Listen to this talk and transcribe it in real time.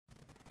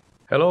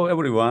Hello,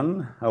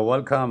 everyone. I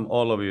welcome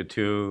all of you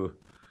to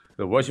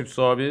the worship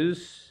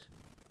service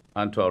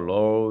unto our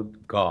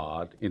Lord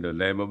God in the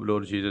name of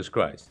Lord Jesus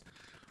Christ.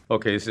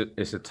 Okay,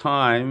 it's a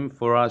time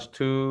for us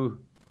to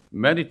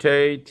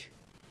meditate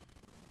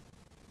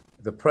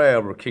the prayer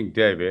of King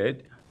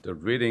David, the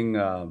reading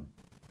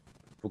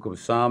book of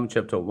Psalm,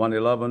 chapter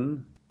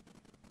 111,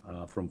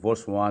 from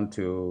verse 1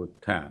 to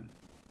 10.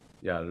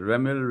 Yeah,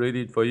 let me read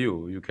it for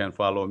you. You can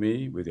follow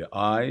me with your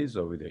eyes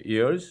or with your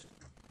ears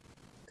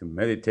to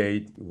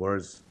meditate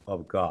words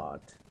of God.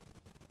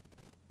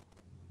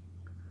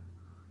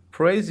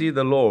 Praise ye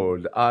the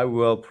Lord. I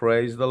will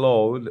praise the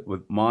Lord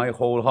with my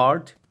whole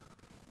heart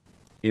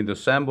in the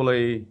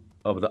assembly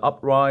of the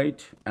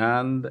upright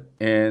and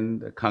in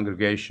the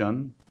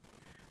congregation.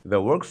 The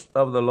works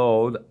of the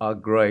Lord are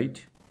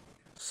great,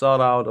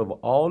 sought out of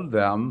all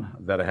them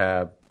that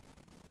have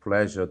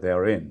pleasure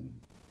therein.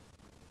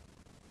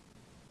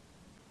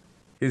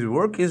 His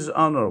work is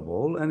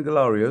honorable and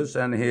glorious,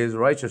 and his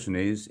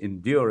righteousness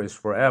endureth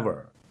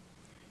forever.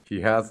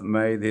 He hath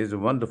made his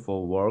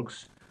wonderful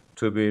works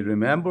to be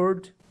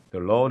remembered. The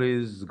Lord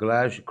is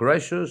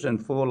gracious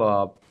and full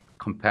of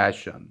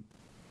compassion.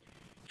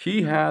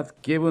 He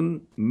hath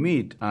given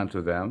meat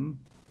unto them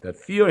that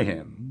fear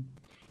him.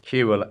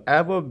 He will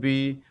ever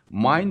be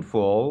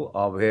mindful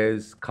of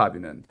his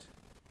covenant.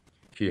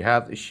 He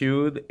hath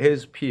shewed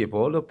his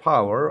people the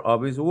power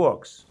of his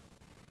works,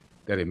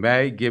 that he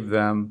may give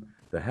them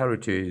the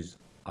heritage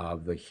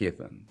of the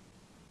heathen.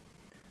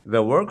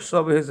 The works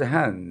of his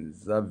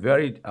hands are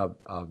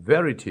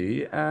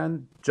verity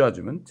and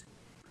judgment.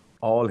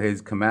 All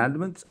his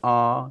commandments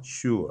are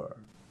sure.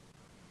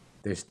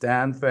 They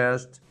stand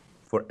fast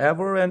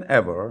forever and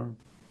ever,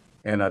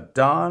 and are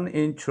done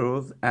in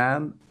truth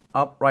and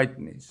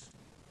uprightness.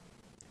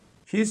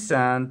 He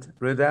sent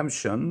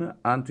redemption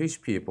unto his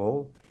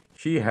people.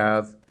 He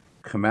hath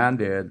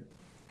commanded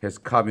his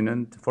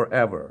covenant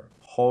forever.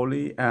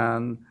 Holy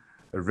and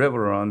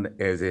reverend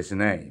is his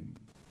name.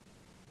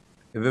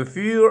 The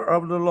fear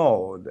of the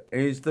Lord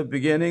is the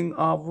beginning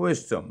of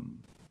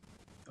wisdom.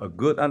 A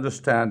good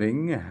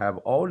understanding have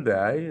all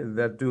they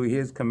that do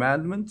his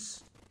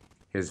commandments.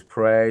 His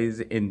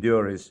praise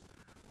endures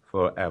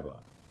forever.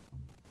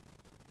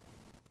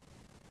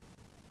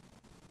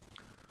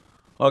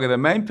 Okay, the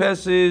main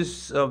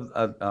passage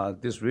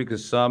of this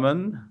week's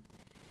sermon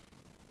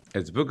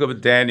is book of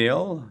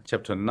Daniel,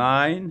 chapter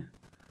 9,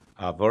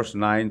 verse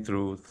 9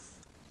 through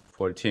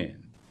 14.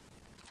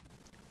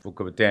 Book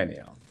of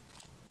Daniel.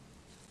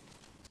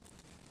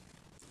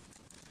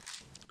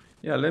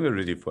 Yeah, let me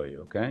read it for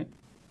you, okay?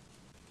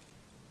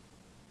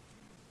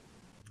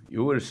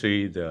 You will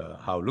see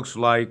how it looks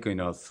like in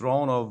a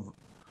throne of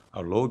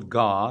our Lord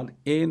God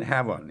in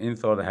heaven, in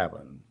third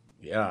heaven.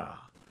 Yeah,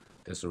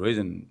 that's the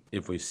reason.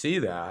 If we see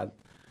that,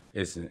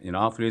 it's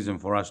enough reason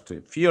for us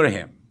to fear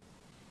Him.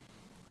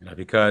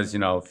 Because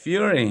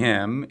fearing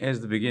Him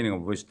is the beginning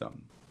of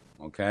wisdom.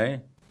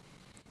 Okay,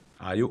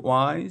 are you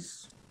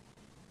wise?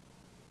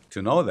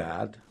 To know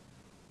that,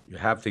 you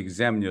have to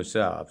examine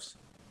yourselves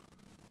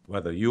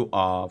whether you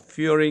are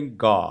fearing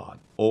God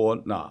or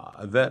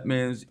not. That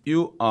means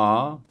you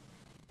are,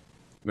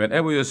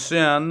 whenever you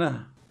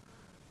sin,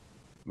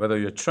 whether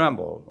you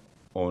tremble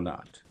or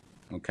not.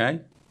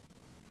 Okay?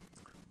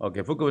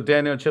 Okay, book of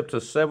Daniel chapter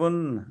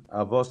 7,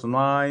 verse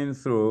 9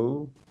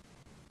 through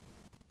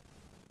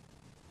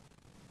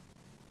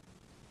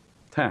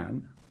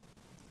 10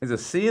 is a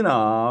scene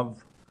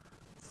of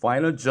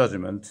final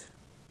judgment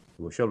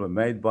which shall be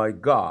made by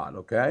God,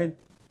 okay?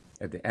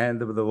 At the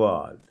end of the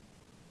world.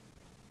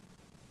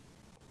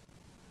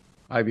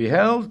 I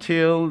beheld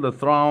till the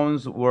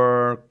thrones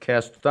were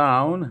cast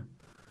down,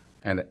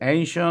 and the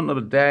Ancient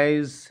of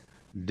Days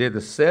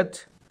did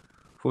sit,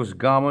 whose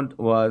garment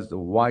was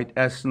white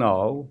as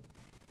snow,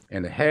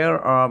 and the hair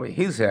of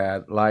his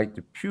head like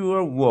the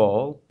pure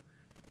wool.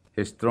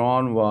 His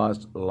throne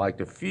was like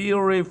the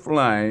fiery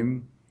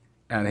flame,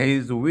 and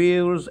his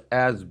wheels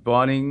as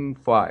burning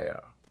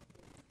fire.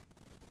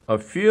 A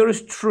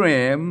fierce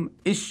stream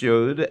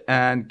issued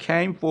and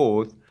came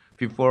forth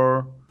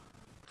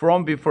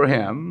from before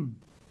him.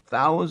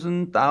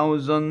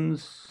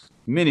 Thousands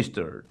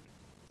ministered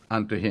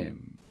unto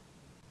him.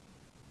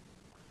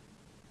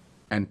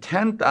 And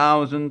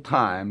 10,000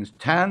 times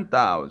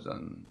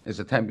 10,000 is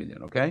a 10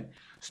 million, okay?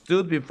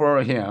 Stood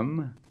before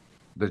him.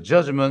 The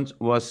judgment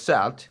was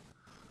set,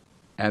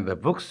 and the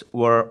books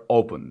were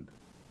opened.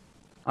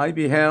 I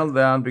beheld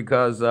then,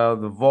 because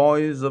of the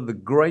voice of the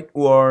great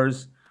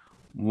words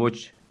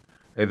which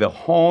the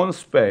horn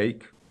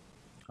spake,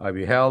 I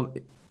beheld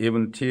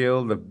even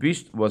till the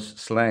beast was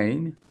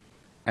slain,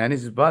 and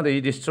his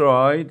body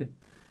destroyed,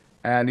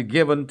 and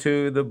given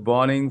to the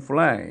burning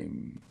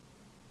flame.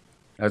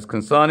 As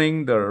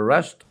concerning the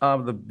rest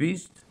of the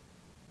beast,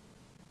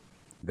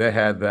 they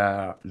had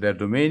their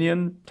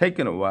dominion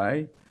taken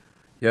away,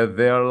 yet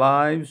their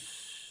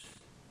lives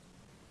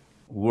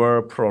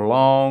were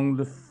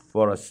prolonged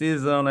for a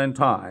season and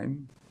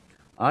time.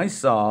 I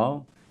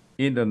saw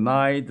in the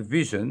night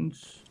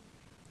visions,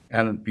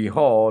 and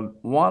behold,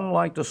 one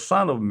like the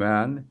Son of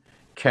Man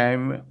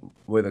came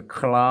with the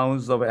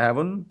clouds of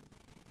heaven,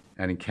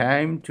 and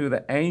came to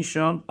the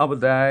Ancient of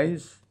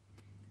Days,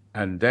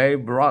 and they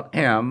brought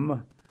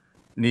him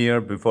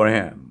near before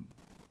him.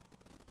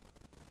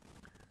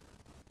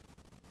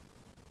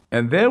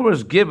 And there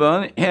was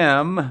given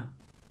him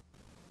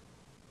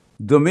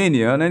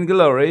dominion and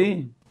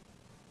glory,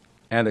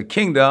 and a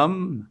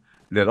kingdom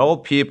that all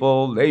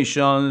people,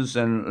 nations,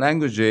 and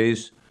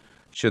languages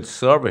should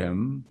serve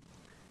him.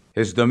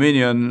 His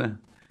dominion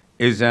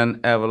is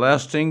an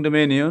everlasting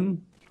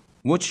dominion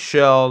which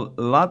shall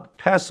not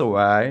pass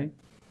away,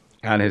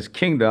 and his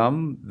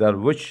kingdom that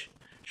which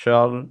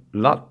shall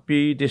not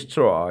be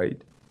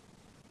destroyed.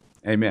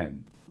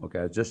 Amen. Okay,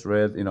 I just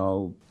read,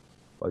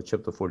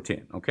 chapter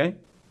 14, okay?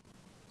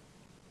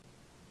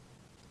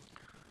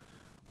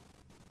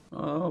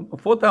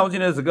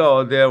 4,000 years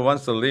ago, there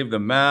once lived a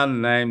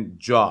man named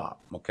Job,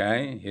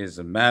 okay? He's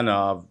a man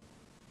of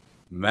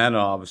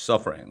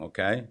suffering,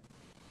 okay?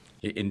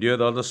 He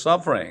endured all the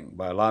suffering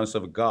by allowance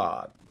of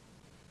God.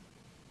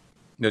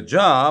 The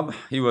Job,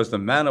 he was the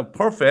man of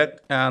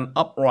perfect and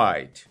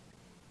upright,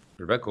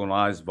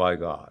 recognized by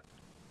God.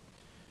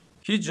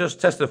 He just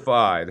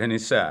testified and he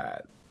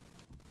said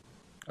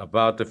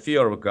about the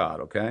fear of God,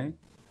 okay?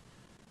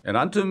 And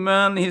unto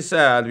men he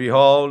said,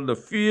 behold, the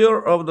fear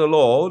of the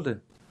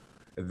Lord,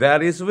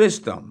 that is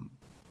wisdom,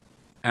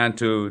 and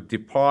to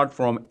depart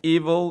from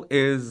evil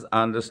is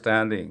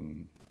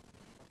understanding.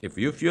 If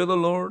you fear the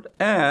Lord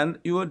and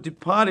you are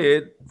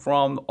departed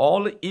from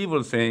all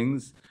evil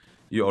things,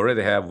 you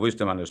already have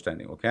wisdom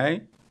understanding,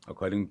 okay?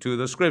 According to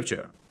the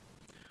scripture.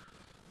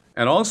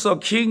 And also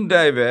King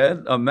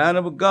David, a man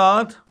of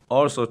God,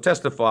 also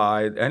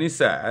testified, and he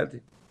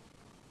said,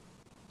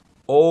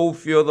 "O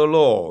fear the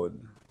Lord,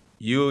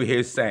 you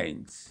his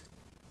saints."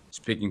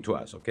 Speaking to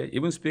us, okay?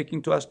 Even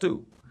speaking to us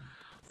too.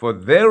 For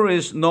there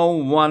is no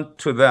want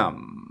to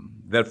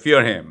them that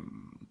fear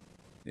him.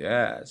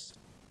 Yes.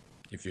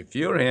 If you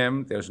fear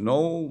him, there's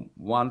no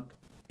want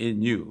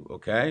in you,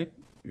 okay?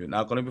 You're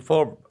not going to be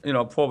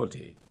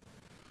poverty.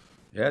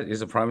 Yeah,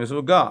 it's a promise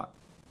of God.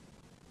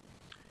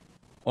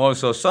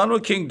 Also, son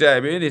of King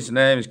David, his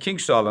name is King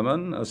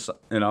Solomon,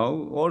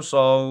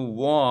 also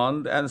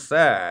warned and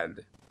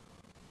said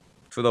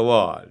to the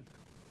world,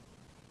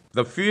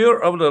 "The fear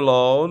of the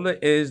Lord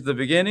is the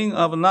beginning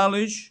of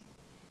knowledge.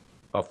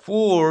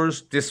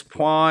 Fools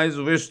despise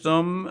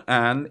wisdom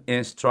and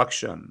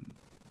instruction,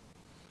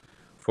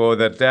 for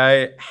that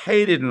they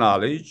hated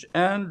knowledge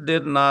and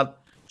did not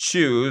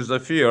choose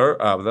the fear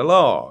of the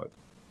Lord."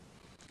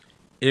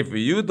 If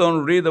you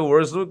don't read the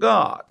words of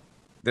God,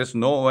 there's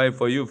no way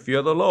for you to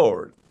fear the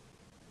Lord,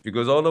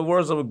 because all the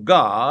words of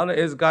God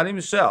is God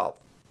himself.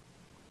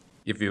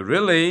 If you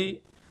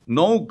really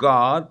know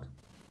God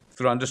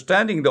through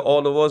understanding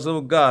all the words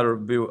of God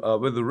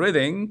with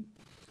reading,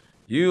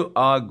 you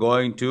are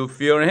going to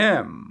fear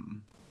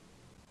him.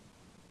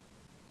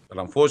 But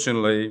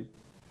unfortunately,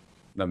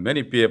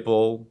 many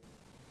people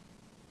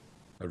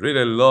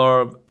really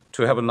love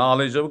to have a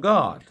knowledge of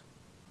God.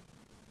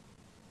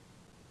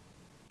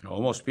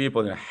 Most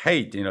people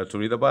hate, to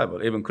read the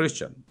Bible, even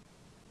Christian.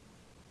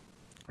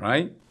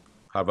 Right?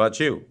 How about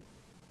you?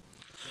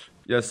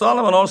 Yeah,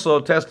 Solomon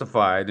also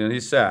testified, and he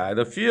said,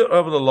 "The fear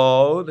of the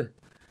Lord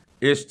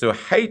is to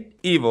hate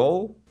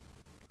evil,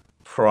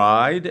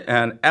 pride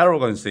and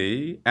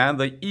arrogancy, and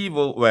the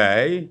evil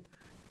way,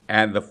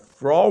 and the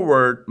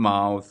froward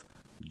mouth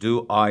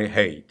do I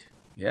hate."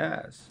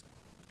 Yes.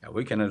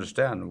 We can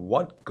understand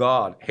what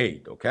God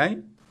hates,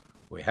 okay?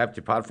 We have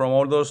to depart from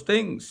all those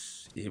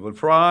things. Evil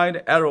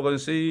pride,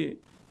 arrogancy,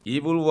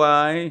 evil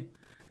way,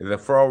 the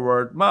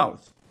froward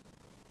mouth.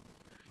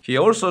 He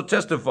also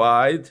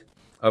testified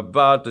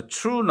about the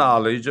true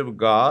knowledge of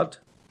God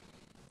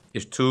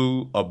is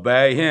to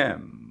obey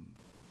him.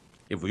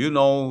 If you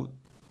know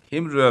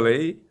him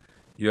really,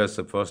 you are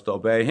supposed to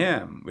obey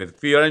him with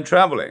fear and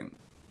trembling.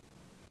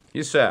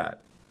 He said,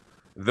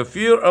 "The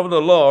fear of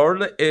the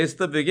Lord is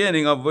the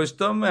beginning of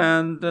wisdom,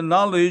 and the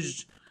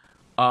knowledge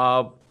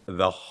of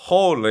the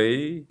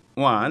Holy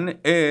One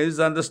is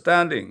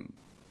understanding.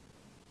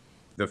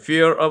 The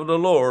fear of the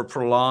Lord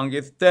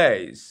prolongeth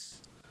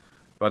days,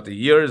 but the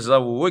years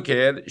of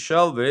wicked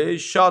shall be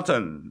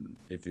shortened."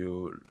 If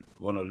you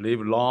want to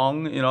live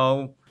long,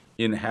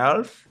 in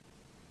health,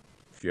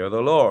 fear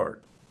the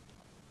Lord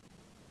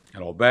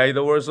and obey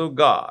the words of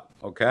God,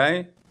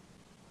 okay?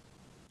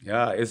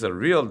 Yeah, it's a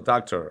real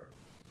doctor.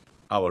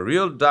 Our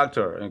real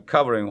doctor in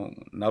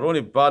covering not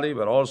only body,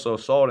 but also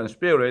soul and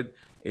spirit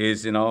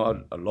is, a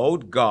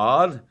Lord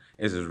God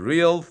is a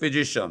real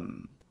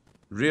physician,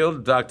 real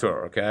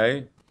doctor,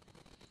 okay?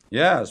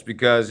 Yes,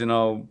 because,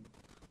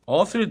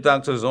 all three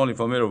doctors are only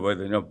familiar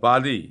with,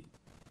 body,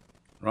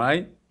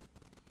 right?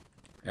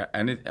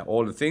 And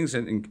all the things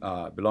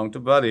belong to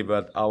body,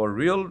 but our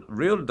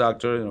real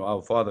doctor,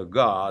 our Father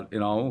God,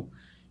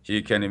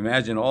 he can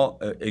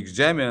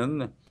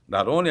examine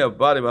not only our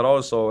body, but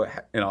also,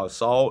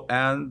 soul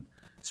and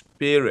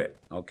spirit,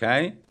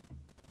 okay?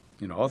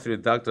 All three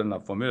doctors are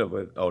familiar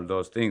with all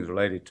those things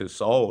related to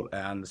soul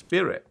and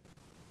spirit.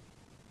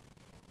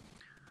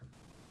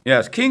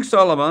 Yes, King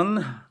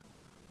Solomon,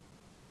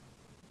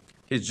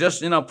 he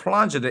just,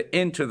 plunged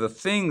into the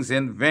things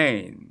in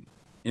vain.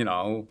 You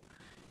know,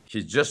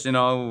 he just,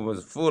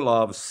 was full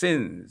of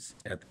sins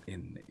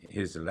in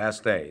his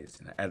last days,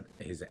 at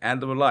his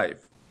end of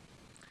life.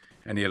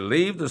 And he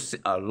lived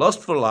a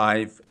lustful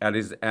life at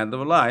his end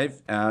of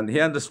life, and he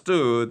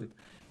understood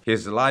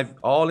his life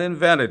all in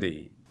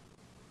vanity.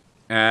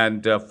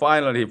 And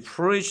finally, he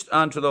preached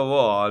unto the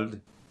world,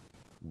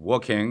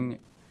 walking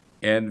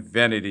in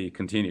vanity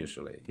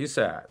continuously. He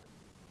said,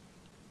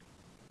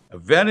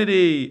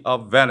 "Vanity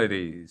of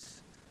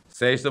vanities,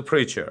 says the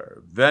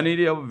preacher,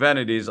 vanity of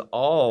vanities,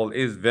 all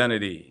is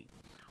vanity.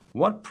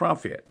 What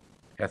profit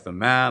hath a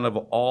man of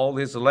all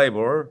his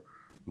labor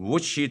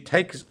which he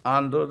takes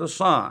under the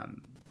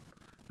sun?"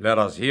 Let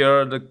us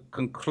hear the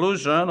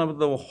conclusion of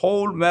the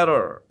whole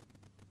matter.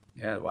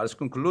 Yeah, what is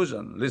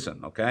conclusion?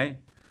 Listen, okay?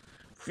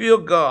 Fear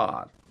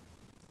God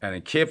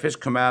and keep his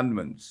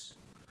commandments,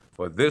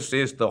 for this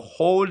is the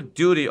whole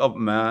duty of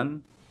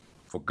man.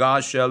 For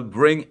God shall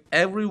bring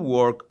every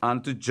work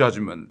unto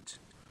judgment,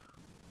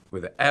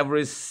 with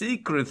every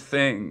secret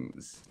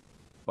things,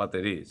 what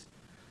it is.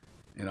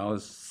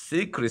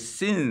 Secret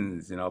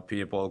sins,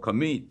 people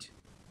commit,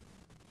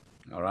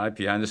 all right,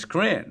 behind the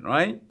screen,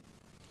 right?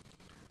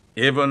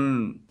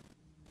 Even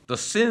the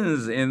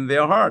sins in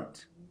their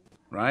heart,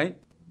 right?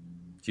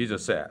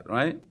 Jesus said,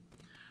 right?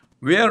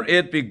 Where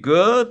it be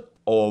good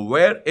or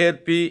where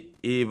it be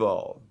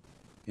evil.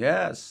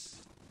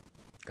 Yes,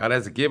 God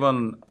has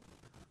given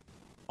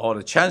all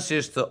the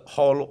chances to the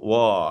whole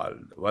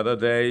world, whether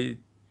they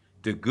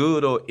do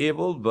good or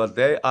evil, but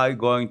they are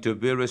going to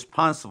be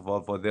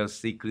responsible for their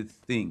secret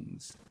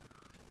things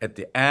at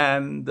the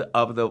end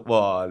of the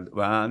world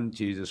when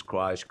Jesus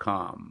Christ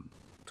comes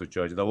to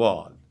judge the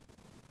world.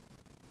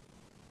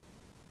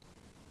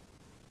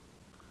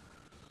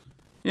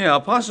 Yeah,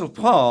 Apostle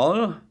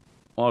Paul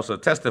also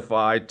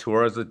testified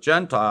towards the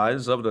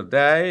Gentiles of the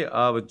day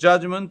of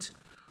judgment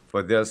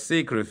for their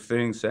secret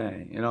things,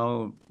 saying,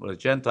 the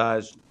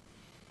Gentiles,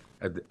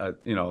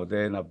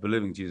 they're not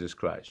believing Jesus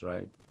Christ,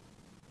 right?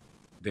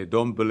 They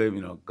don't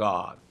believe,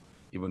 God.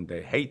 Even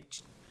they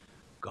hate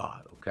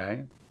God,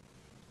 okay?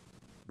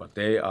 But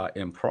they are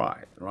in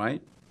pride,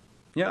 right?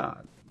 Yeah,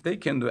 they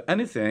can do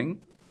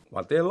anything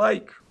what they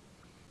like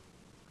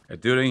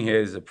during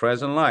his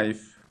present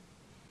life,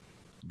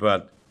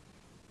 but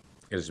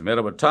it's a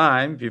matter of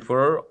time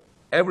before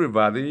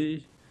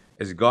everybody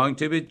is going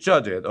to be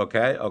judged,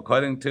 okay,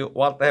 according to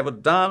what they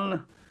have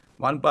done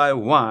one by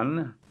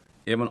one,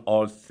 even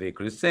all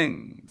secret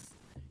things.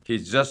 He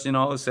just,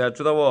 said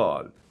to the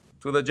world,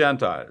 to the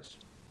Gentiles,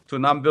 to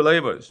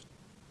non-believers,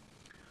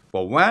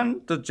 for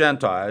when the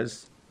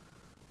Gentiles,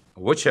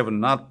 which have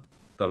not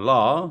the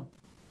law,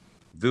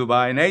 do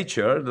by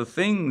nature the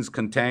things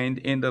contained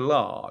in the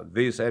law,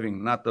 these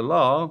having not the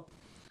law,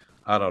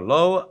 are a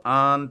law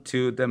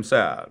unto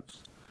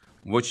themselves,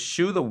 which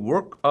shew the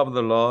work of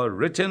the law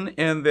written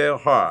in their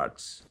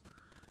hearts,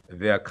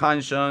 their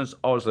conscience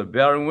also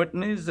bearing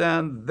witness,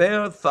 and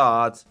their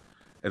thoughts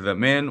the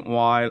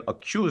meanwhile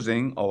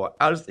accusing or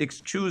else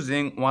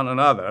excusing one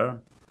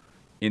another,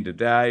 in the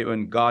day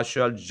when God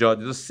shall judge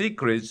the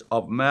secrets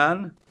of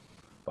man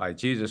by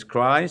Jesus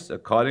Christ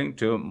according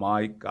to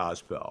my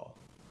gospel.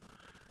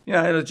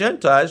 The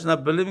Gentiles,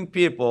 not believing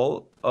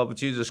people of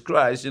Jesus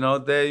Christ,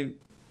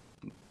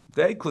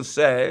 they could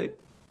say,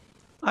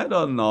 I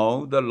don't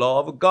know the law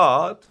of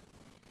God.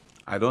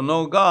 I don't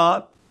know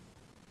God.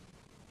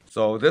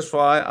 So that's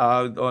why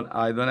I don't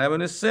have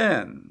any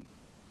sin.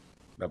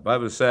 The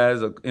Bible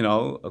says,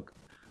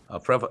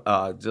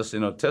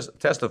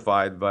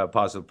 testified by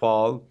Apostle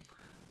Paul,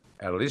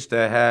 at least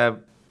they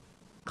have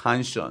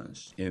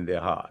conscience in their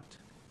heart.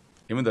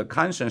 Even the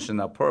conscience is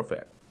not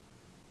perfect.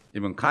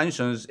 Even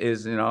conscience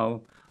is,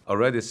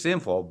 already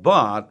sinful,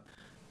 but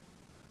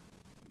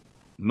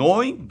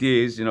knowing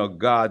this,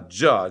 God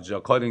judge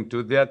according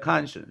to their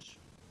conscience,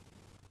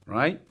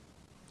 right?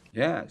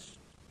 Yes.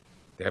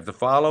 They have to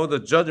follow the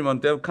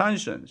judgment of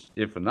conscience.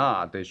 If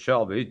not, they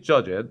shall be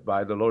judged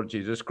by the Lord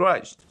Jesus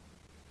Christ.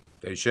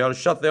 They shall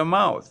shut their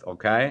mouth,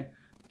 okay?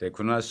 They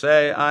could not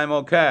say, I'm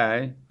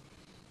okay.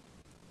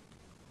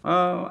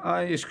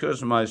 I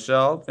excuse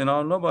myself,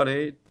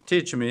 nobody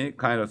teach me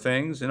kind of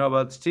things,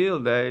 but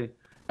still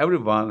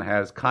everyone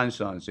has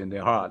conscience in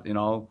their heart,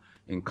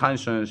 in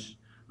conscience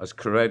as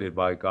created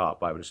by God,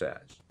 Bible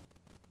says.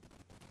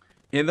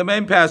 In the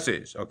main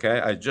passage,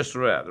 okay, I just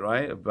read,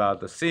 right,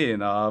 about the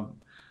sin of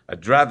a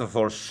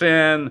dreadful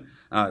sin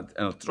and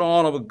the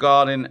throne of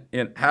God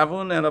in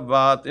heaven, and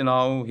about,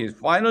 his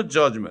final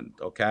judgment,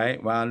 okay,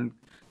 when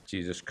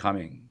Jesus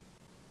coming.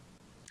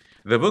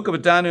 The book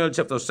of Daniel,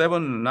 chapter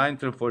 7, 9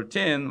 through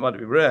 14, what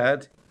we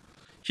read,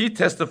 he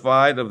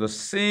testified of the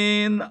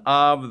sin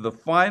of the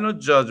final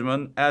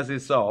judgment as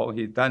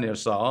Daniel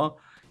saw,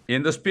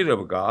 in the Spirit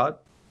of God.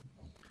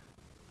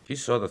 He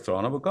saw the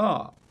throne of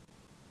God,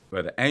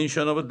 where the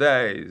Ancient of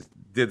Days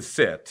did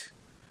sit,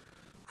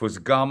 whose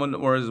garment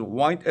was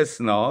white as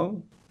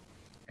snow,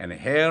 and the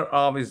hair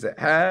of his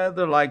head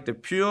like the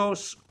pure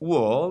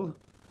wool.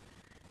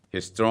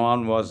 His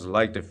throne was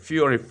like the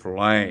fury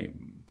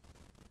flame,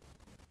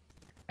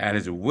 and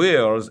his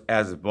wheels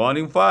as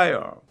burning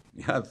fire.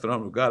 Yeah, the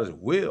throne of God is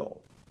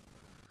wheel.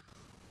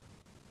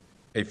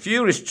 A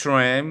furious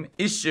stream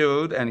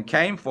issued and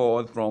came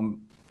forth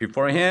from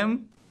before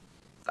him.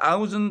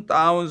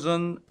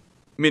 Thousand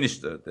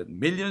ministered, that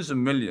millions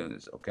and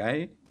millions,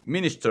 okay,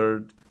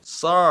 ministered,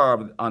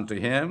 served unto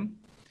him,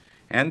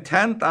 and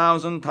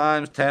 10,000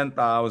 times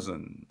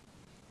 10,000,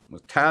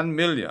 10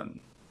 million,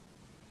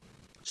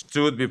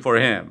 stood before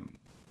him.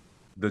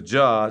 The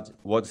judge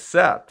was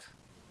set,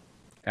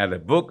 and the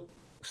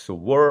books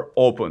were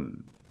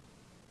opened.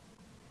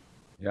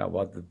 Yeah,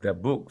 what the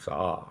books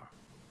are.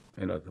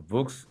 The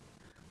books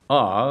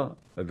are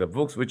the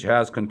books which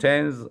has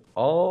contains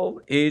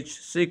all each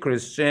secret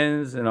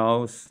sins,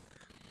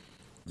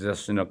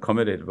 just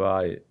committed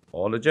by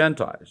all the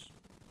Gentiles,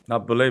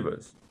 not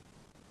believers.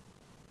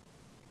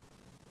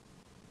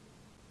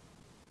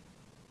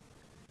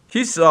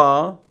 He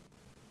saw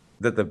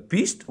that the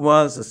beast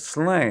was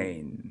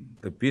slain.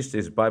 The beast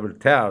is Bible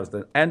tells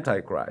the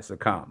Antichrist to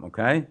come,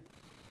 okay?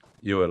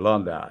 You will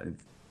learn that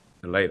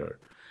later.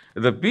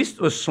 The beast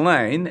was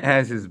slain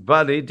as his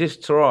body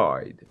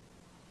destroyed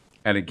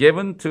and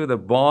given to the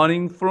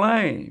burning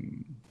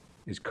flame.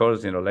 It's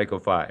called in a lake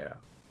of fire.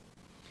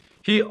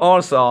 He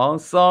also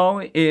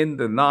saw in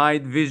the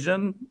night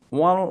vision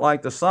one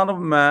like the Son of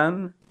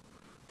Man.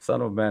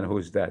 Son of Man, who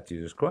is that?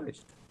 Jesus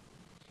Christ.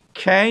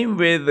 Came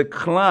with the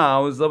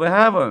clouds of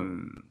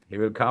heaven. He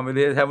will come with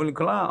his heavenly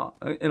cloud,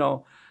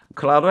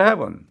 cloud of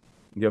heaven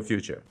in your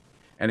future.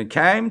 And he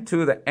came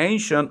to the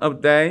Ancient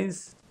of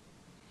Days,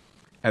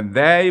 and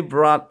they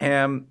brought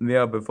him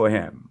near before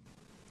him.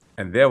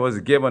 And there was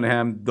given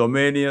him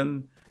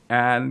dominion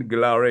and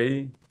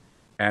glory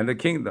and the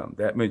kingdom.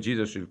 That means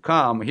Jesus should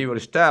come. He will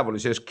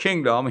establish his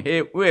kingdom.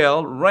 He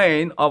will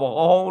reign over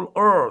all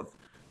earth,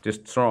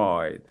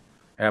 destroyed.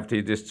 After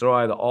he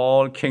destroyed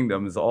all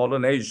kingdoms, all the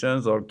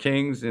nations or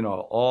kings,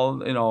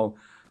 all,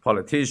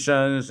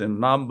 politicians and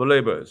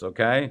non-believers,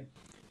 okay?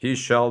 He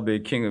shall be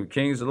King of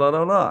kings, Lord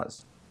of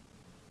lords.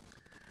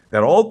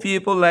 That all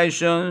people,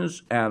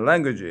 nations, and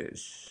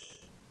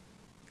languages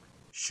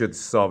should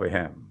serve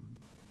him.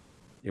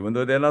 Even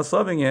though they're not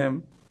serving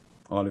him,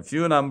 only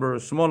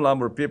small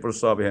number of people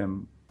serve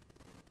him.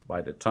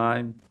 By the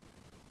time,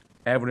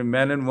 every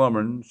man and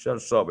woman shall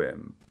serve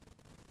him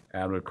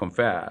and will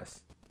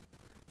confess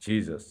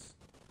Jesus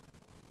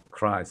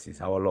Christ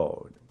is our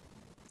Lord.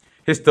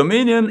 His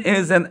dominion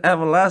is an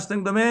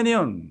everlasting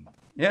dominion.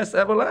 Yes,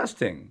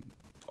 everlasting.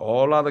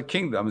 All other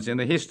kingdoms in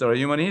the history,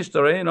 human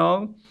history,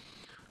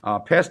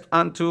 passed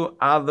on to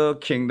other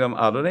kingdom,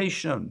 other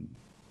nation,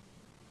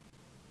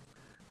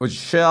 which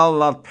shall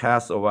not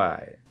pass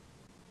away.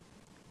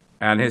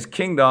 And his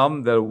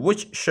kingdom,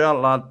 which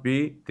shall not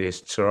be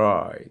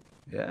destroyed.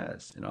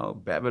 Yes,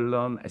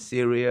 Babylon,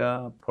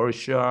 Assyria,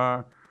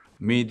 Persia,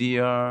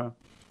 Media,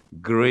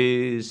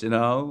 Greece,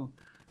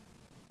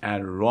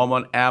 and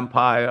Roman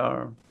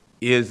Empire,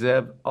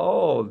 Egypt,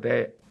 all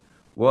they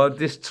were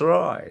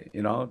destroyed,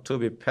 to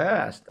be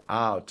passed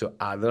out to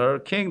other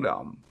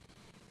kingdom.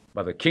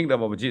 But the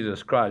kingdom of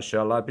Jesus Christ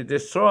shall not be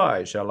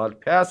destroyed, shall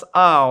not pass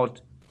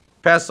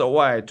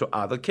away to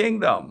other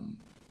kingdom,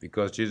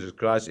 because Jesus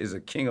Christ is the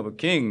King of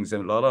kings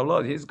and Lord of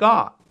lords. He's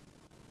God,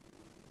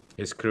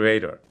 his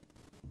creator.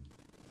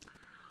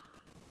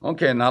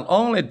 Okay, not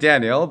only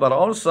Daniel, but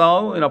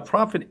also,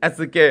 prophet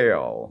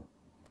Ezekiel.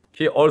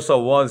 He also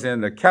was in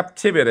the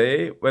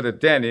captivity with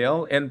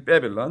Daniel in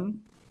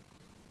Babylon.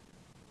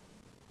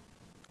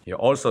 He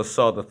also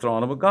saw the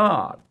throne of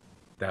God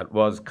that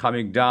was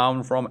coming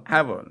down from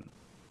heaven.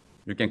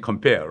 You can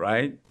compare,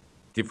 right?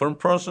 Different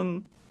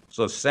person,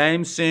 so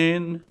same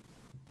scene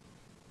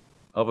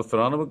of the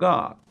throne of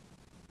God.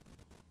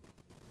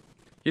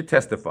 He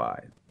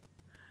testified,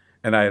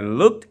 and I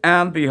looked,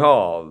 and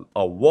behold,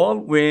 a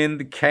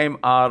whirlwind came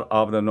out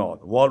of the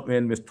north.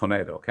 Whirlwind means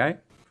tornado, okay?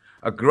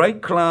 A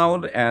great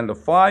cloud and the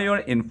fire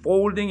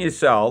enfolding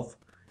itself,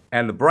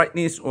 and the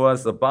brightness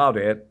was about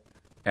it,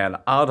 and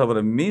out of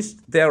the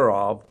midst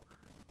thereof,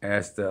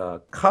 as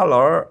the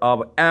color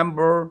of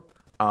amber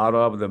out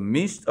of the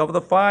midst of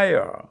the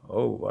fire.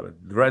 Oh, what a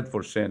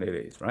dreadful sin it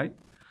is, right?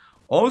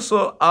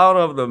 Also out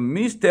of the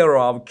midst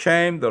thereof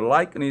came the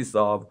likeness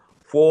of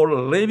 4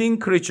 living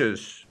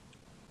creatures,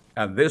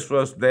 and this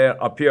was their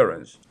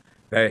appearance.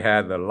 They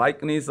had the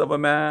likeness of a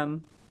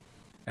man,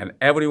 and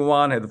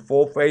everyone had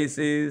 4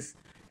 faces,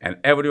 and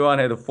everyone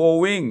had 4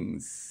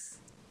 wings.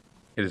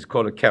 It is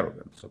called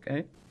cherubims,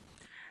 okay?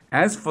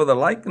 As for the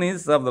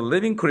likeness of the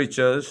living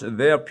creatures,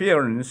 their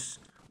appearance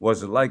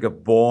was like a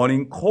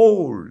burning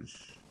coals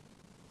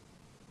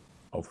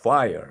of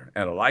fire,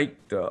 and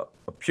like the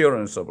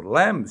appearance of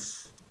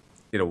lamps.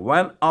 It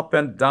went up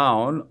and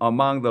down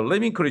among the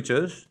living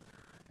creatures,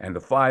 and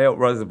the fire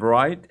was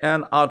bright,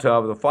 and out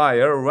of the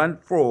fire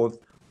went forth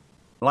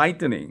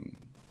lightning.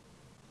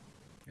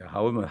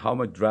 How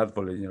much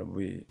dreadful,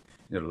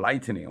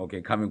 lightning,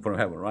 okay, coming from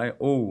heaven, right?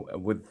 Oh,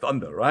 with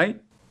thunder,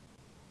 right?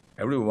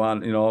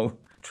 Everyone,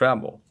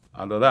 tremble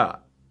under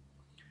that.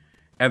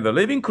 And the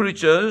living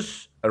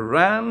creatures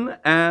ran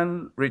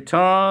and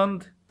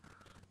returned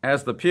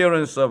as the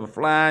appearance of a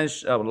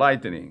flash of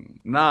lightning.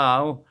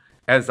 Now,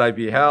 as I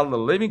beheld the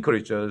living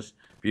creatures,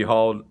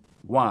 behold,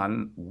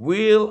 one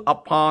wheel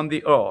upon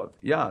the earth.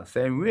 Yeah,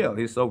 same wheel.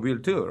 He saw wheel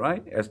too,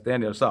 right? As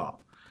Daniel saw,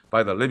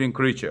 by the living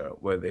creature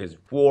with his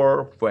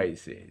four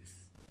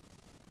faces.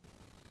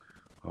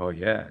 Oh,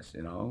 yes,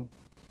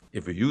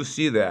 if you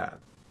see that,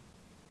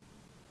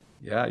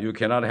 yeah, you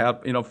cannot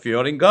help,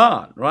 fearing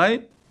God,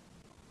 right?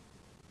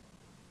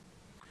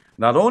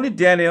 Not only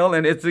Daniel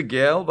and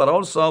Ezekiel, but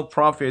also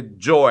prophet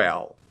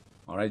Joel.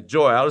 All right,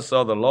 Joel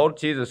saw the Lord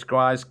Jesus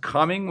Christ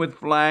coming with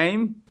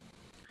flame,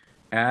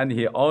 and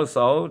he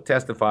also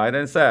testified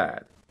and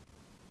said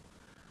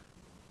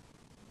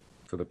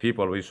to the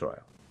people of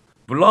Israel,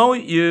 blow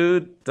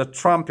you the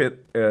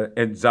trumpet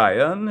in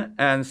Zion,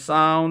 and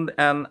sound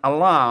an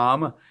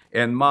alarm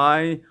in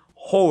my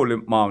holy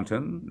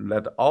mountain.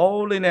 Let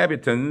all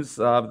inhabitants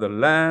of the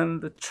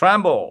land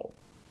tremble,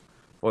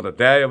 for the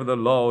day of the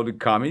Lord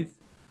cometh,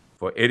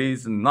 for it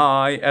is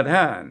nigh at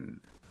hand,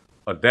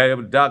 a day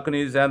of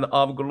darkness and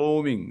of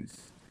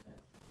gloominess,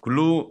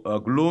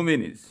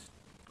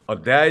 a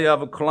day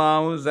of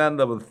clouds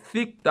and of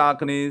thick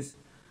darkness,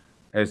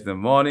 as the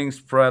morning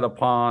spread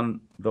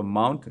upon the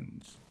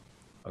mountains.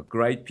 A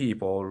great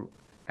people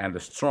and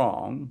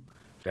strong,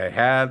 they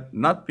had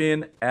not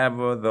been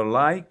ever the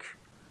like,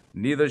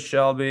 neither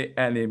shall be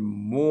any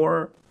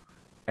more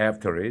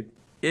after it,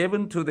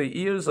 even to the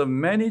ears of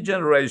many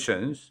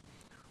generations.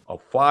 A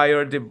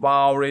fire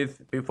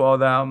devoureth before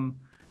them,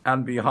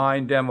 and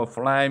behind them a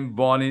flame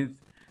burneth.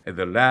 And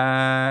the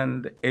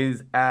land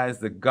is as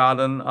the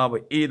garden of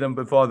Eden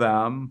before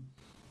them,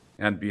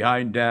 and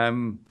behind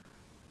them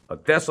a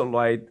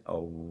desolate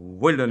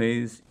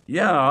wilderness.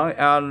 Yeah,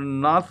 and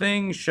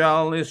nothing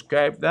shall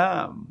escape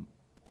them.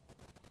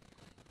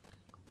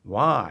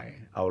 Why?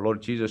 Our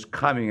Lord Jesus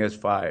coming as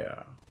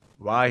fire.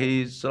 Why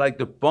he's like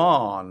the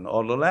burn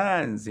all the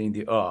lands in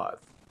the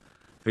earth.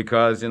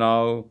 Because,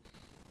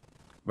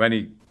 when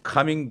he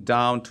coming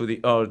down to the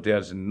earth,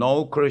 there's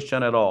no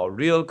Christian at all,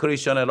 real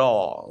Christian at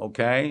all,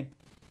 okay?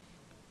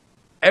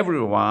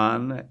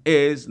 Everyone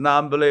is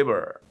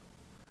non-believer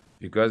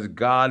because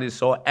God is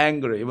so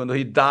angry. Even though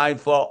he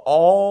died for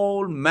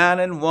all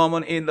man and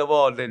woman in the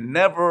world, they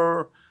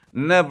never,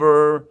 love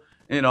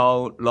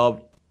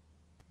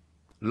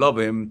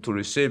him, to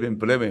receive him,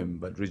 believe him,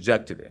 but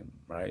rejected him,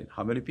 right?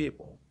 How many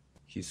people?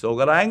 He so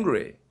got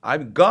angry.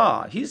 I'm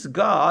God. He's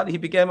God. He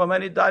became a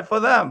man. He died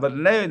for them. But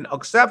they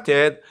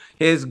accepted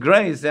his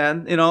grace.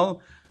 And,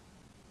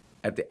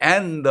 at the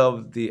end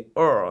of the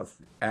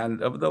earth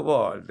and of the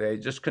world, they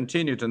just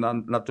continue to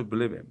not to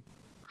believe him.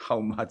 How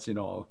much,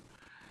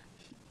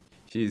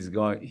 he's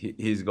going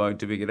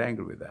to get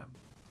angry with them.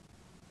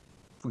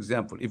 For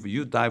example, if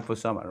you die for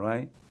someone,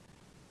 right?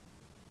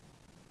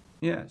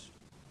 Yes.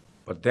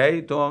 But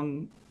they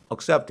don't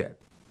accept it.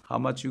 How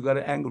much you got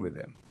angry with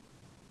them?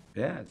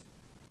 Yes.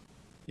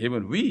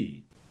 Even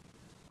we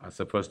are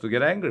supposed to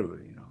get angry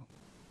with,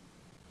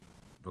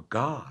 But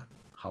God,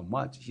 how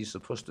much he's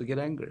supposed to get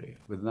angry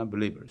with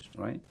non-believers,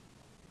 right?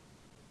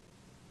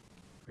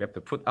 We have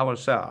to put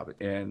ourselves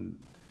in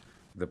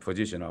the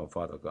position of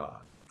Father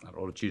God, our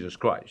Lord Jesus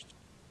Christ.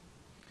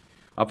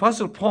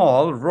 Apostle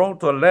Paul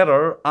wrote a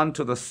letter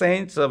unto the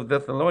saints of the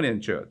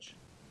Thessalonian church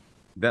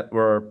that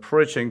were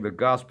preaching the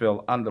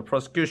gospel under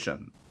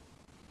persecution.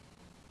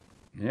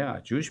 Yeah,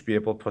 Jewish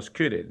people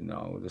persecuted,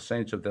 the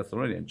saints of the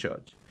Thessalonian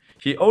church.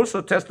 He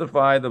also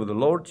testified of the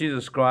Lord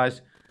Jesus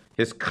Christ,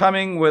 his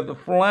coming with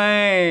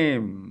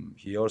flame.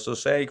 He also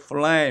said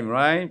flame,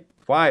 right?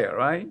 Fire,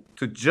 right?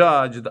 To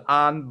judge the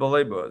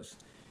unbelievers.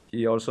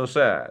 He also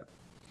said,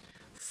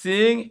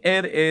 seeing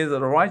it is a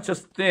righteous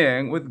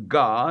thing with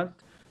God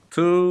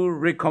to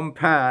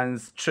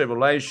recompense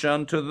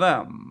tribulation to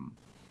them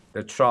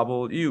that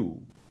trouble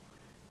you,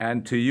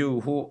 and to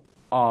you who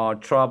are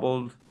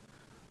troubled,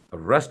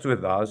 rest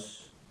with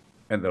us,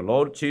 and the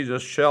Lord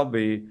Jesus shall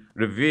be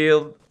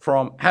revealed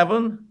from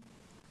heaven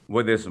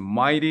with his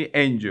mighty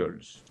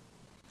angels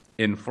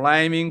in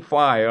flaming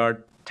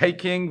fire,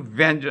 taking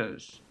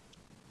vengeance.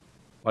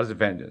 What is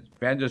vengeance?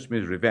 Vengeance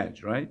means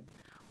revenge, right?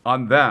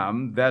 On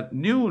them that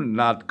knew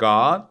not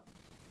God,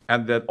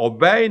 and that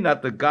obey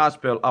not the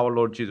gospel of our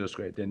Lord Jesus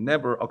Christ. They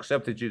never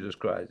accepted Jesus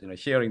Christ,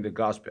 hearing the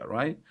gospel,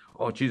 right?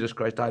 Oh, Jesus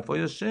Christ died for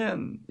your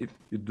sin. If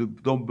you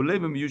don't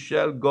believe him, you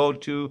shall go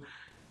to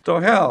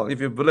hell. If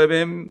you believe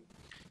him,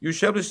 you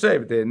shall be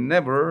saved. They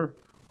never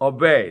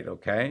obeyed,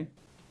 okay?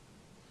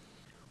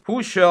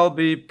 Who shall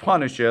be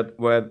punished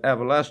with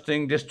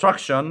everlasting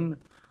destruction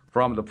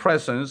from the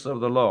presence of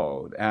the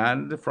Lord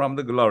and from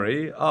the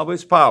glory of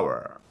his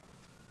power.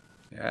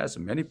 Yes,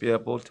 many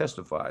people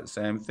testify the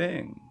same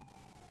thing.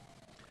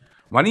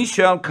 When he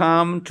shall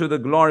come to be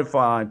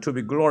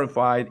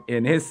glorified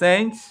in his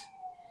saints,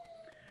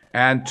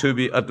 and to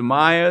be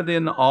admired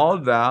in all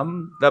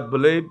them that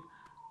believe,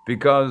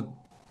 because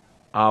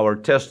our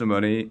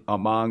testimony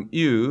among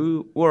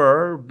you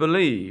were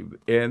believed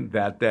in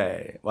that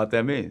day. What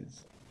that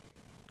means?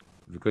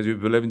 because we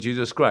believe in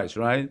Jesus Christ,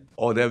 right?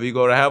 Or that we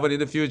go to heaven in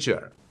the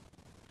future.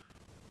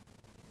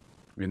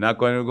 We're not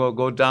going to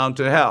go down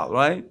to hell,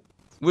 right?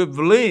 We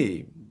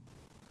believe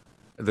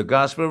the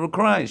gospel of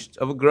Christ,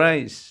 of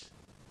grace.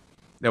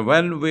 That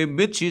when we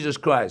meet Jesus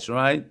Christ,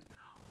 right?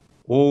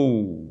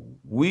 Oh,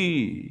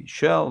 we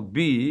shall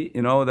be,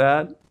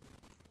 that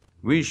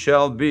we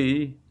shall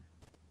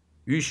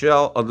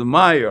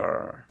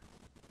admire.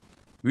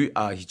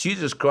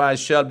 Jesus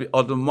Christ shall be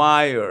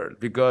admired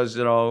because,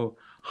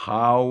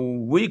 how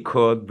we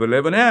could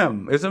believe in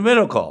him. It's a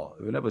miracle.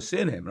 We've never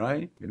seen him,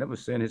 right? We've never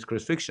seen his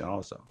crucifixion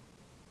also.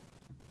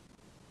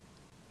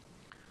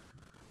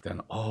 Then,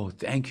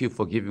 thank you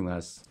for giving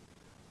us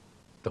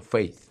the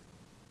faith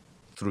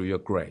through your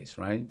grace,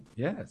 right?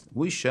 Yes,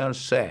 we shall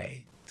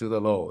say to the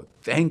Lord,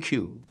 thank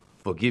you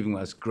for giving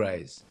us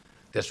grace.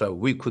 That's why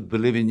we could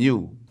believe in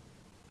you.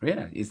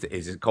 Yeah,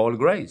 it's called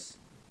grace.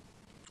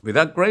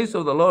 Without grace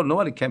of the Lord,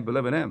 nobody can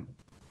believe in him.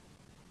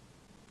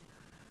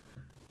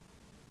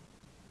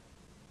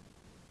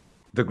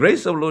 The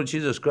grace of Lord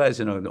Jesus Christ,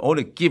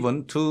 only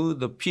given to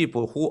the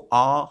people who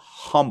are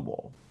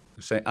humble.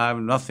 Say,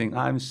 I'm nothing,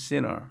 I'm a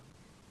sinner.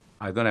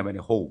 I don't have any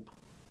hope.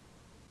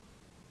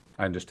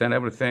 I understand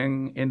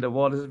everything in the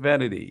world is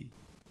vanity.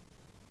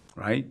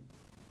 Right?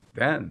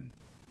 Then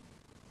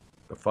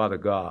the Father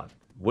God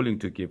willing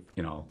to give,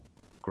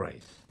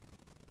 grace.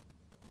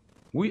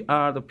 We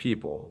are the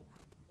people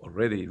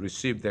already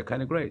received that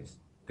kind of grace.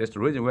 That's the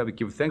reason why we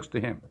give thanks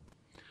to him.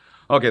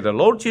 Okay, the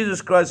Lord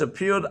Jesus Christ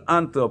appeared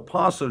unto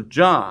Apostle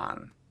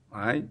John.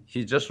 Right?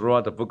 He just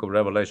wrote the book of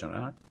Revelation.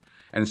 Right?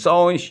 And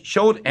so he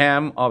showed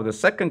him of the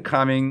second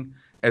coming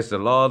as the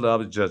Lord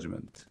of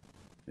judgment.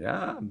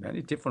 Yeah,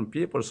 many different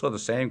people saw the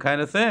same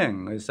kind of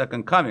thing, the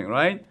second coming,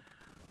 right?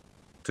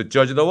 To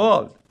judge the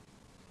world.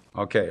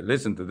 Okay,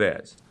 listen to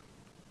this.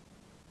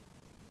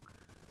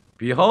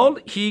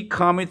 Behold, he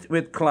cometh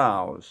with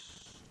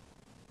clouds,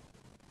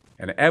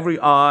 and every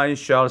eye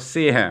shall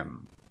see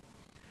him,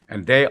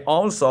 and they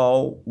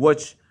also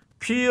which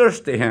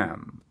pierced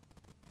him,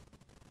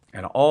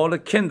 and all the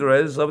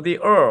kindreds of the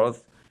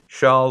earth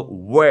shall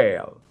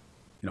wail.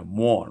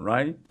 Mourn,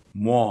 right?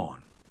 Mourn.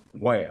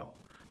 Wail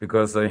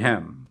because of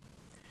him.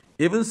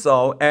 Even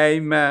so,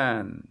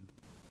 amen.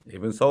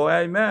 Even so,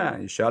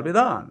 amen. It shall be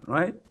done,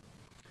 right?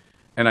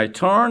 And I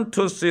turned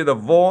to see the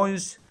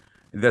voice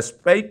that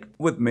spake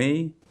with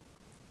me,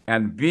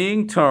 and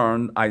being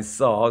turned, I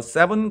saw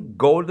 7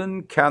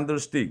 golden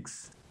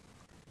candlesticks,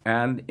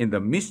 and in the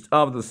midst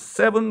of the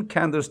 7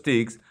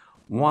 candlesticks,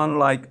 one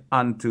like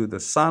unto the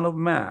Son of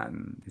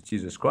Man,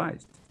 Jesus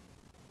Christ.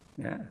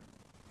 Yeah,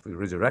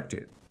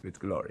 resurrected with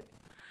glory.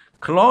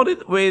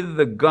 Clothed with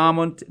the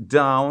garment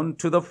down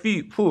to the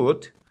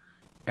foot,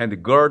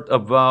 and girt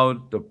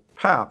about the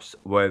paps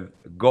with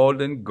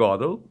golden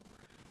girdle.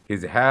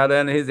 His head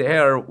and his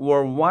hair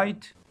were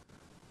white,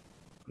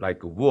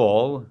 like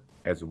wool,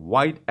 as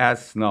white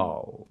as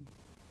snow.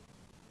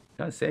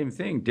 That same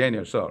thing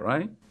Daniel saw,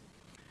 right?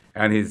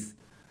 And his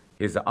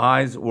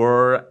eyes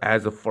were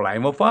as a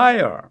flame of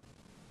fire,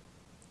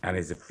 and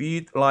his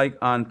feet like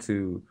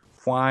unto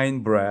fine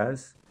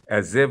brass,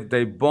 as if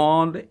they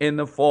burned in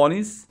the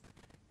furnace.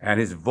 And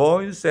his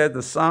voice had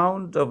the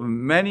sound of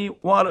many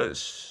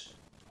waters.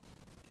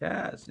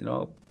 Yes,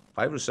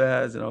 Bible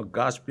says,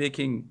 God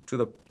speaking to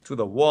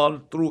the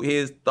world through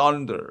his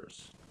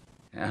thunders.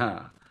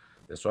 Yeah,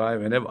 that's why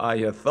whenever I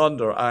hear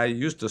thunder, I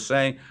used to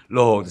say,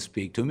 Lord,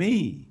 speak to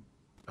me.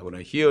 I want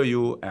to hear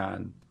you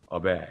and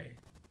obey.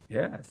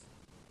 Yes.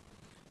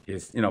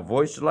 His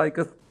voice like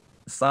a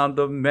sound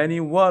of many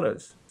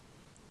waters.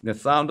 The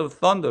sound of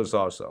thunders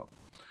also.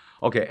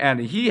 Okay, and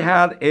he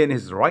had in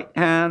his right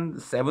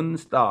hand 7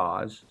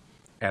 stars,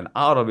 and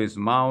out of his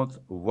mouth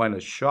went a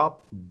sharp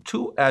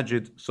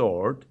 2-edged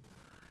sword,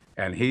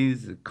 and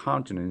his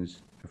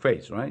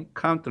face, right?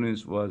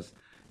 Countenance was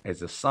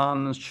as the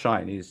sun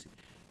shines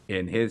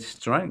in his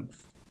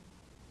strength.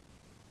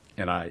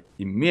 And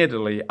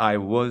immediately I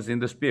was in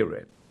the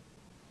spirit.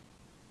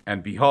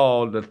 And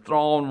behold, the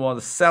throne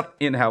was set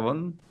in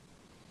heaven,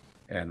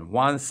 and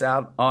one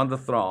sat on the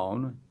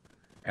throne,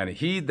 and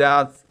he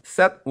that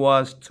sat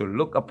was to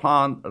look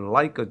upon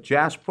like a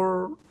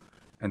jasper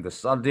and the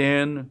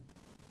sardine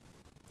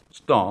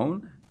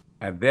stone,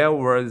 and there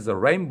was a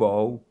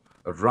rainbow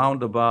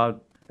round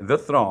about the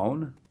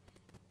throne,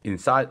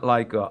 inside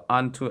like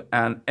unto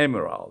an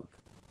emerald.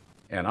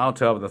 And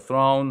out of the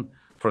throne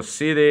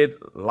proceeded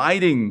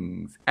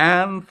lightnings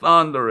and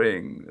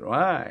thunderings,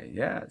 right?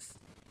 Yes,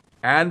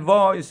 and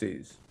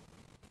voices.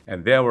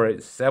 And there were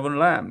 7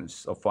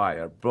 lamps of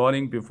fire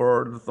burning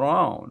before the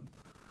throne,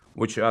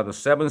 which are the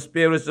 7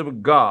 spirits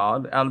of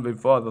God, and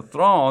before the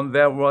throne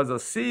there was a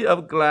sea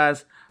of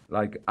glass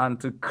like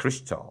unto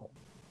crystal.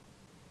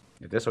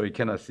 That's why we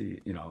cannot see,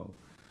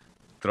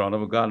 throne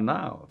of God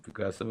now,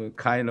 because of a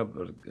kind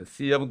of a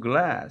sea of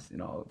glass,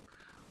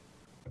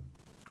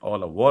 all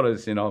the water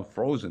is,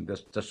 frozen,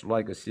 just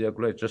like a sea of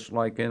glass, just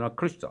like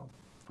crystal,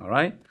 all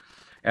right?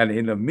 And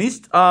in the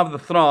midst of the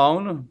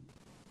throne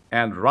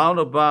and round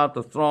about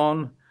the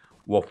throne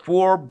were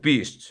 4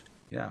 beasts.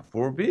 Yeah,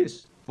 4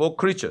 beasts, four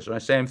creatures,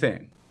 right? Same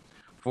thing.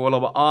 Full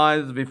of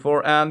eyes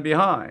before and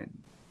behind.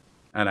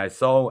 And I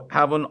saw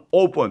heaven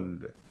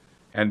opened,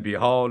 and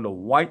behold, a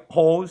white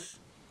horse,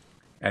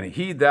 and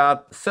he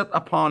that sat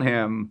upon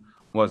him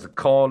was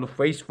called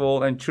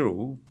faithful and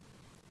true,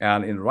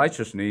 and in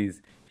righteousness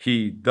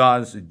he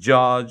does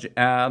judge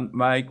and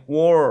make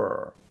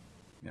war.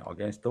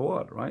 Against the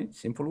world, right?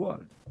 Simple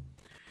word.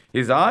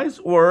 His eyes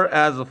were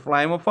as a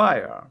flame of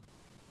fire,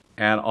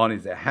 and on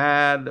his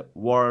head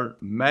were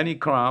many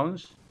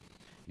crowns.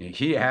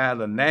 He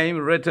had a name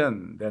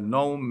written that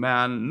no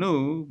man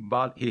knew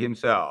but he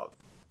himself.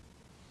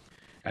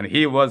 And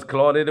he was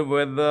clothed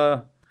with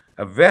a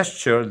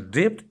vesture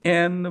dipped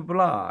in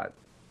blood.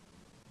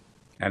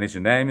 And his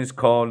name is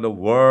called the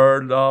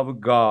Word of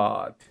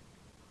God.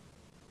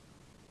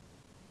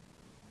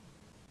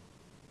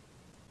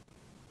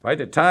 By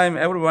the time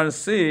everyone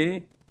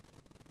see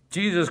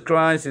Jesus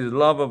Christ is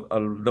love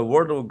of the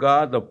Word of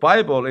God, the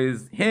Bible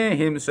is He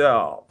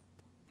Himself.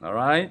 All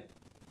right?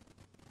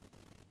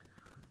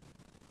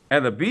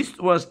 And the beast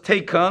was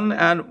taken,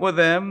 and with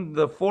him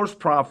the false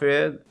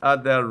prophet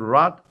that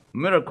wrought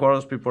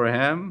miracles before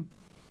him,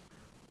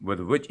 with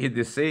which he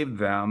deceived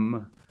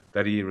them,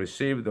 that he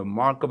received the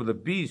mark of the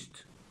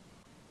beast,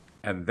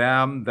 and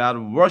them that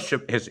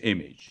worship his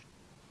image.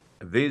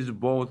 These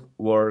both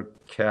were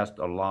cast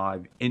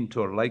alive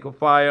into a lake of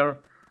fire,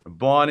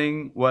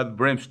 burning with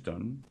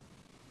brimstone,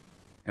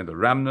 and the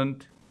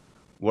remnant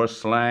were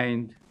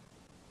slain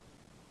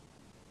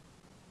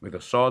with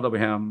the sword of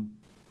him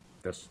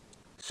that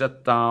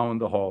set upon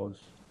the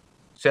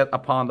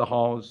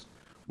horse,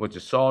 which the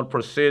sword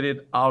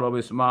proceeded out of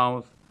his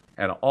mouth,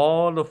 and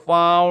all the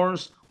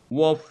fowls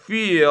were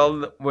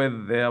filled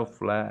with their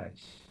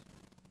flesh.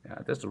 Yeah,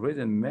 that's the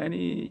reason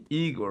many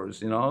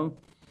eagles,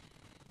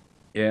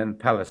 in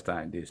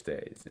Palestine these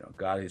days.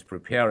 God is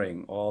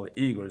preparing all the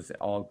eagles,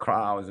 all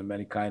crowds, and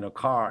many kind of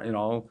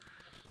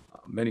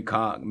many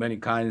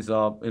kinds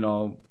of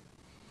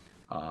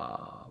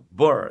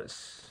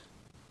birds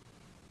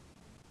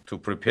to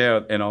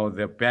prepare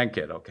their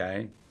banquet.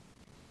 Okay,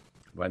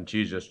 when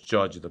Jesus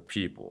judged the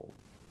people,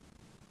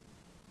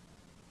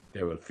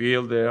 they will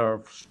fill their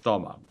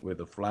stomach with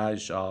the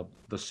flesh of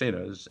the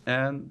sinners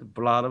and the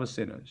blood of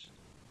sinners.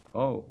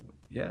 Oh,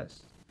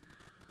 yes.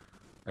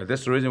 And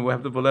that's the reason we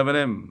have to believe in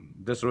Him.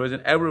 That's the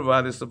reason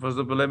everybody is supposed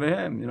to believe in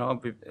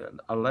Him.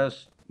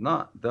 Unless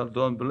not, they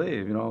don't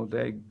believe.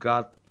 They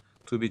got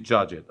to be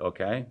judged.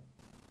 Okay.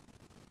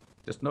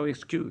 There's no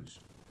excuse.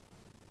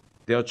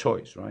 Their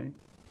choice, right?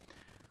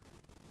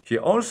 He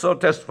also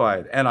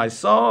testified, and I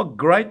saw a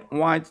great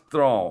white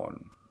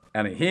throne,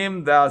 and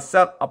him that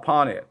sat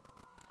upon it,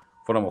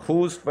 from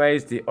whose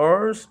face the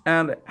earth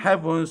and the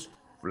heavens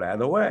fled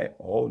away.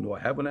 Oh, no,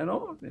 heaven and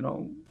earth,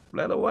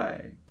 fled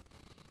away.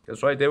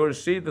 That's right, they will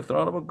see the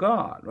throne of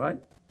God, right?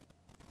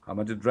 How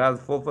much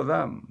dreadful for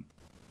them.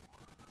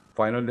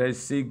 Finally, they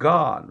see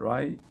God,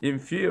 right? In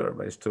fear,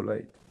 but it's too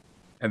late.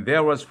 And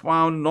there was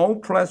found no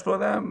place for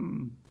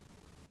them.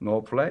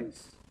 No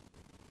place.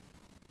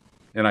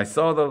 And I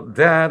saw the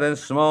dead and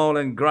small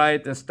and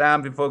great and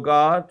stand before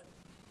God,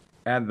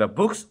 and the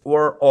books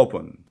were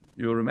open.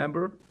 You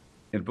remember?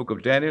 In the book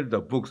of Daniel,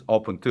 the books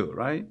open too,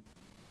 right?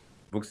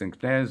 Books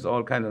contains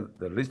all kind of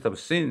the list of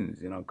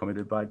sins,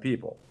 committed by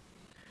people.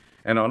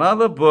 And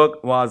another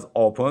book was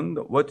opened,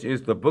 which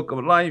is the book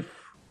of life.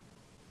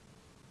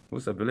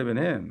 Who's a believe in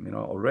Him,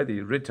 already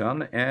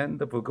written in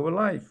the book of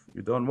life.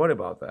 You don't worry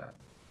about that.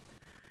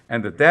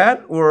 And the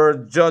dead were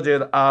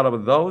judged out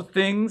of those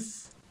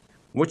things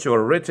which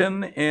were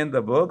written in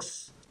the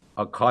books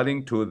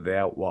according to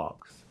their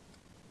works.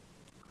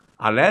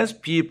 Unless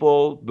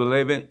people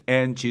believe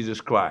in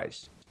Jesus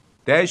Christ,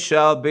 they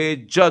shall be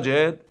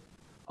judged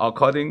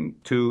according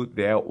to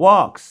their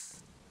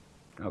works.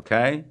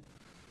 Okay?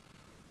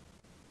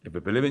 If we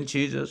believe in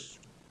Jesus,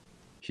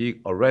 He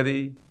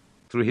already,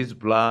 through His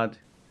blood,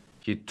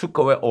 He took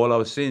away all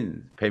our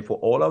sins, paid for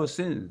all our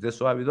sins. That's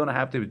why we don't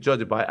have to be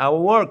judged by our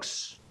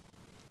works.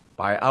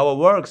 By our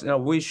works,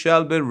 we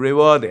shall be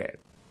rewarded.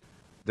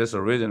 That's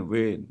the reason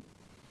we're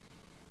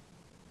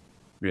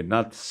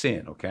not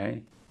sin,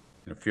 okay?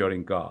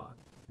 Fearing God,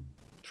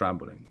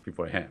 trembling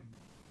before Him.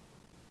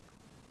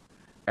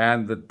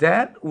 And the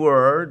dead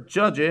were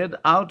judged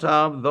out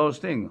of those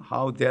things.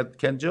 How dead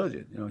can judge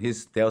it?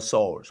 Their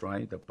souls,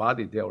 right? The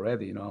body, they're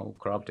already,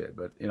 corrupted.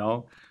 But,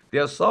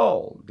 their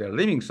soul, their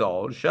living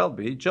soul shall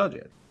be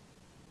judged.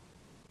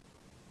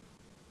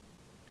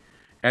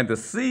 And the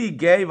sea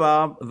gave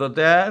up the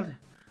dead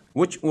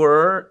which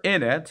were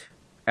in it,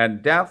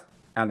 and death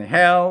and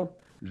hell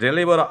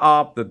delivered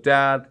up the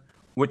dead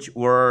which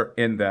were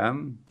in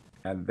them,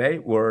 and they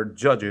were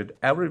judged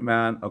every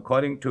man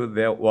according to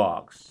their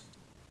works.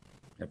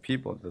 The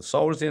people, the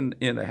souls in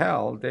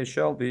hell, they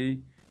shall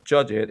be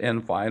judged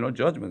in final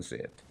judgment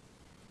seat.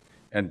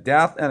 And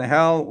death and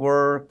hell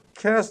were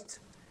cast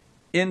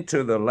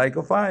into the lake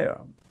of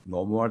fire.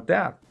 No more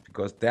death,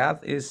 because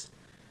death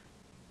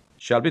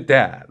shall be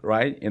dead,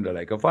 right, in the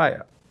lake of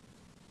fire.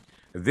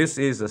 This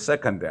is the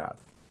second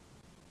death.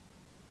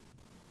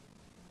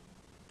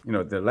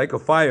 The lake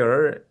of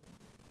fire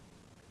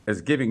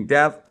is giving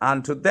death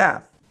unto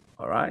death.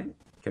 All right?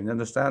 Can you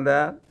understand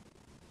that?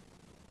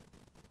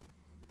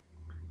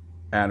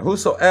 And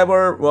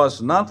whosoever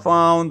was not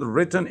found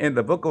written in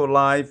the book of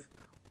life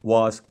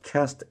was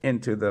cast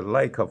into the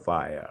lake of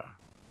fire.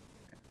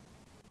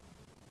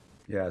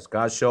 Yes,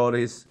 God showed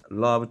his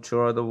love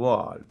toward the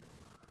world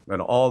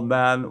when all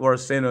men were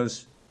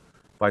sinners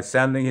by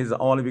sending his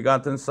only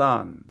begotten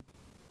Son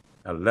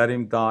and let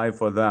him die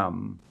for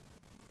them.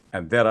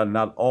 And there are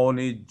not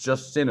only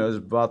just sinners,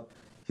 but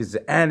his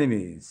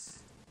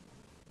enemies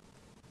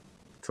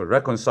to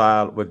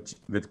reconcile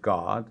with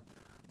God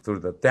through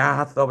the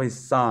death of his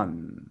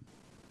Son,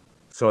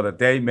 so that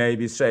they may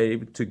be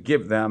saved to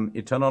give them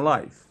eternal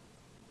life.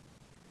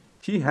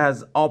 He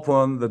has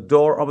opened the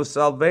door of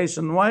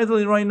salvation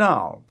widely right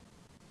now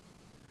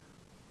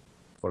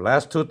for the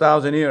last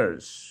 2,000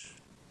 years.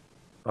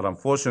 But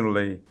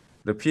unfortunately,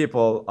 the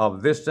people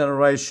of this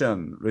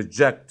generation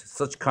reject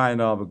such kind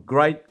of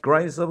great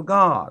grace of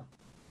God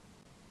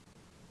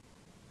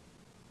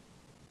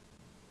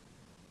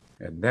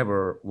and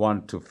never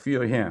want to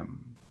fear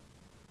him,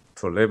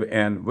 to live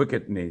in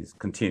wickedness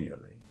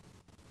continually.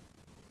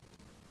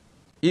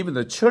 Even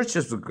the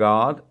churches of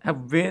God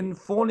have been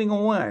falling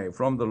away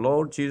from the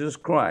Lord Jesus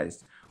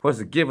Christ, who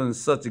has given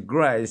such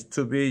grace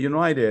to be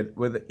united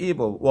with the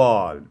evil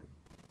world.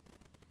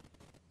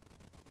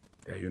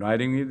 They're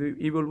uniting with the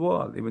evil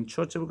world, even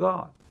church of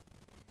God.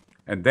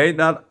 And they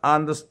not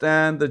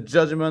understand the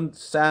judgment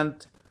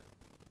seat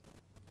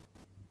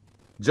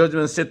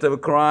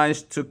of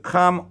Christ to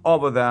come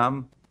over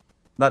them,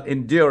 not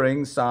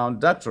enduring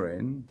sound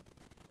doctrine,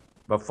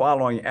 but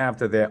following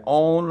after their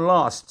own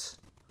lusts,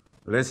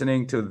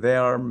 listening to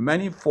their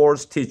many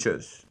false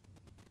teachers,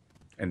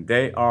 and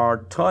they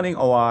are turning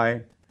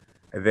away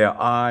their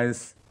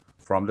eyes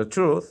from the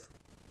truth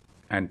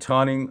and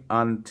turning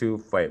unto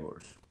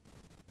fables.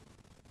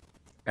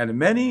 And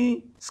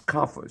many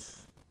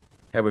scoffers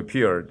have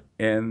appeared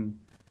in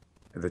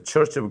the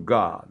church of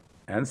God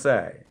and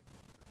say,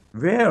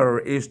 where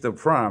is the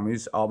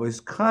promise of his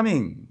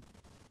coming?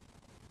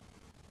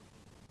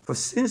 For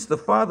since the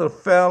Father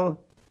fell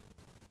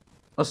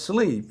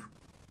asleep,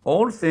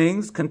 all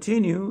things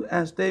continue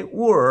as they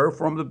were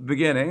from the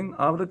beginning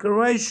of the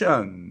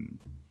creation.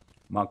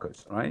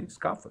 Mockers, right?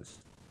 Scoffers.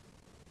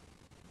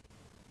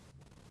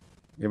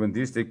 Even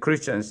these days,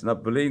 Christians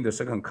not believing the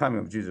second coming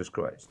of Jesus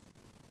Christ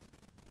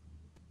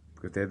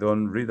because they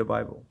don't read the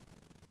Bible.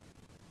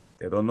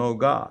 They don't know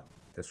God.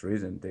 That's the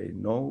reason they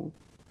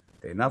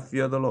not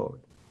fear the Lord.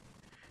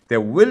 They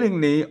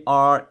willingly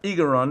are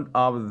ignorant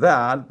of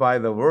that by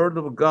the word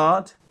of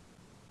God,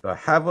 the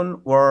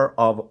heaven were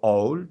of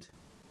old,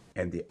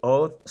 and the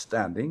earth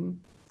standing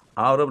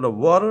out of the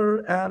water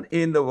and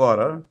in the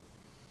water.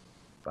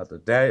 But the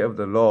day of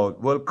the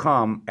Lord will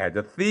come as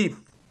a thief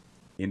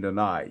in the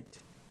night.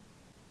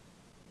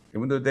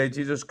 Even the day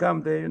Jesus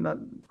comes,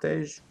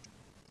 they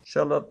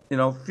shall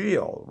not,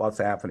 feel what's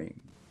happening.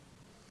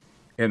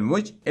 In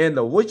which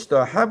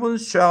the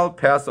heavens shall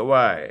pass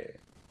away.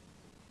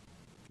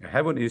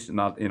 Heaven is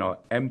not,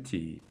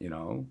 empty,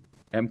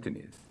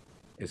 emptiness.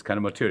 It's kind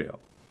of material.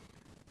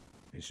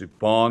 It's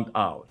burned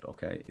out,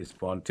 okay? It's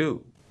burned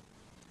too.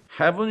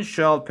 Heaven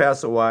shall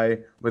pass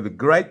away with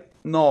great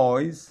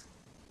noise,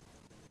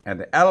 and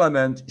the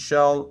elements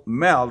shall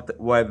melt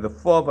with the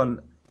fervent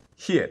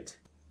heat.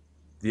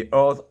 The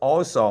earth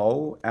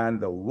also and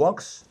the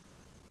works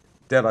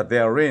that are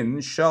therein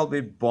shall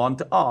be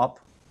burnt up,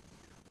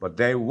 but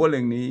they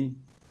willingly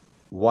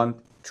want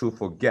to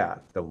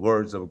forget the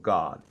words of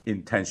God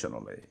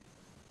intentionally.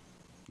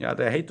 Yeah,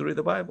 they hate to read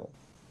the Bible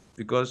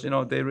because,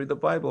 they read the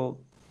Bible.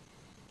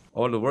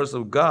 All the words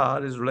of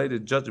God is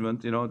related to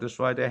judgment, that's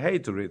why they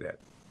hate to read it.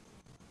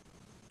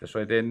 That's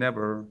why they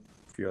never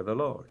fear the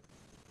Lord.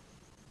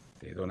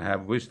 They don't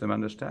have wisdom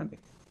understanding.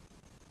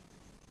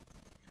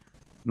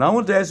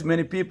 Nowadays,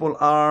 many people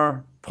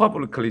are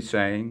publicly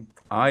saying,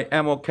 I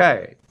am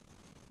okay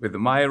with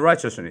my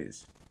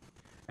righteousness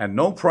and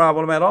no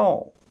problem at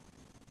all.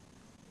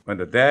 When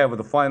the day of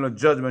the final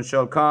judgment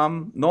shall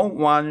come, no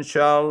one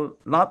shall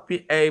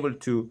be able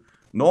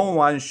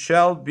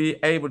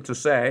to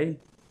say,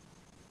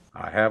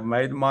 I have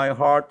made my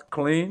heart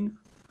clean.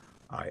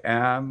 I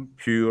am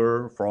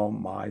pure from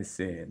my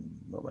sin.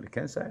 Nobody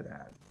can say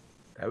that.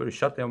 They will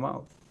shut their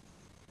mouth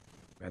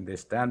when they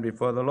stand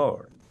before the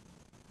Lord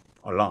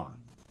alone.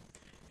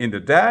 In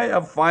the day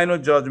of final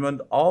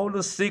judgment, all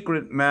the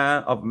secret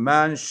of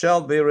man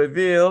shall be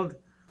revealed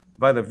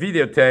by the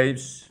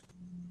videotapes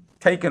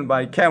taken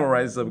by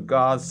cameras of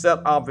God set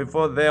up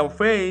before their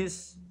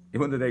face,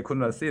 even though they could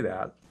not see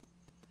that.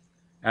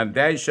 And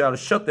they shall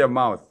shut their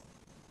mouth.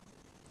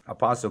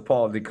 Apostle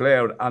Paul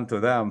declared unto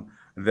them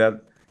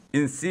that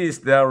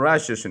insist their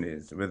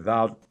righteousness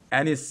without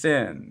any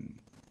sin.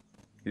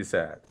 He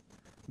said,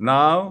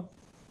 now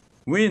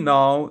we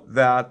know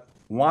that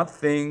what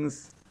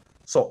things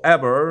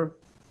soever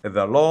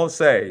the law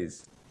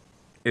says,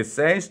 it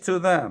says to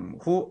them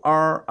who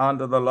are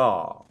under the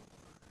law,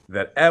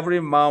 that every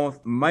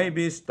mouth may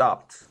be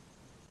stopped,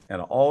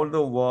 and all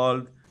the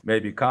world may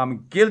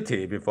become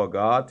guilty before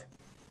God.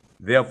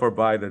 Therefore,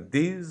 by the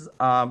deeds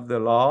of the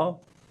law,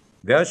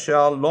 there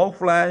shall no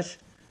flesh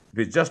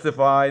be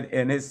justified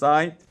in his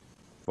sight,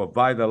 for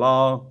by the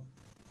law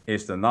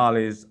is the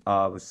knowledge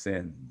of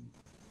sin.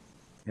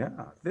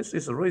 Yeah, this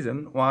is the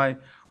reason why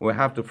we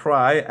have to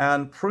pray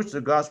and preach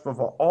the gospel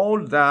for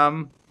all of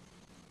them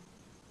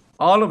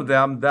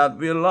that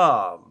we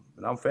love,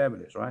 our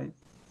families, right?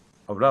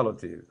 Our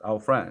relatives, our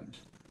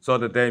friends, so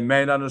that they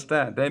may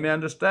understand. They may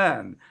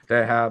understand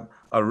they have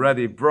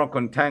already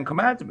broken 10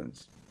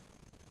 commandments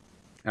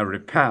and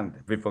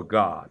repent before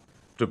God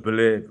to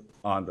believe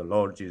on the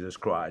Lord Jesus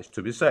Christ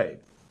to be saved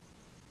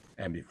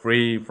and be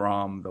free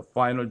from the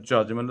final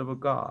judgment of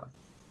God.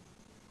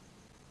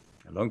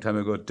 A long time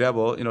ago,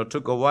 devil,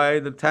 took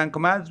away the 10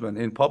 commandments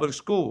in public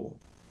school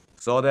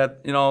so that,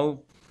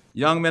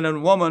 young men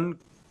and women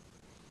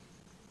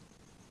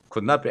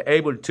could not be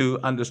able to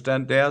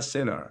understand they are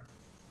sinner.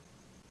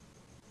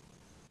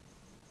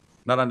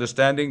 Not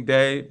understanding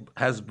they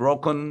have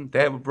broken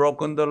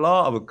the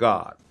law of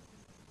God.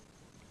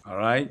 All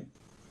right?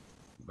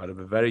 But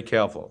be very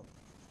careful.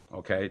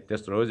 Okay?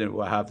 That's the reason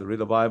we have to read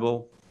the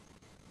Bible.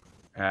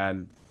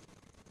 And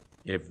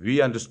if we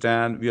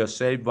understand we are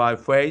saved by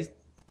faith,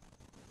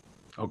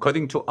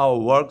 according to our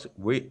works,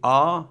 we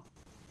are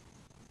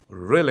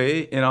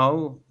really,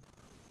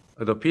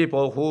 the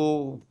people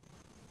who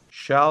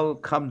shall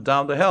come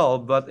down to hell,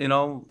 but,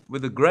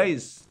 with the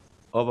grace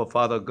of our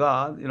Father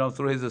God,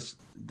 through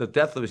the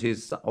death of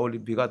his only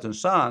begotten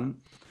Son,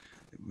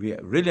 we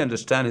really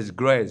understand his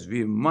grace.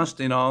 We must,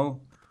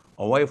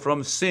 away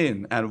from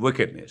sin and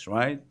wickedness,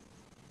 right?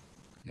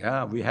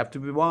 Yeah, we have to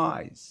be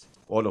wise.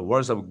 All the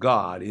words of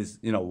God is,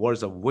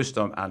 words of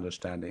wisdom,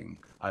 understanding.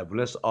 I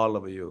bless all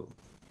of you.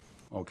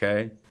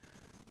 Okay?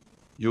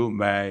 You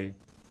may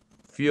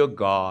fear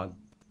God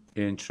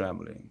in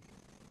trembling,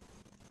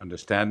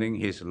 understanding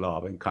his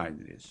love and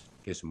kindness,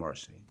 his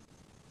mercy.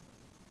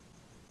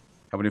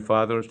 Heavenly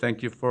Father,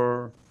 thank you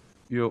for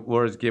your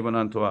words given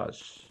unto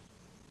us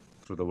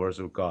through the words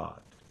of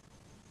God.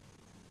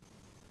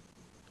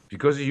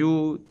 Because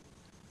you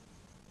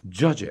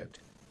judge it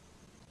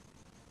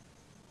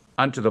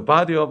unto the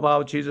body of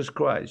our Jesus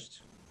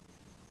Christ.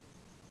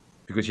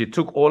 Because he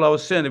took all our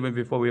sin even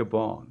before we were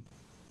born.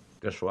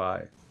 That's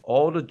why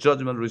all the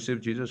judgment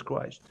received Jesus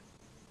Christ.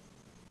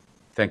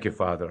 Thank you,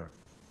 Father.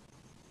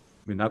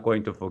 We're not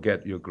going to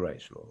forget your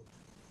grace, Lord.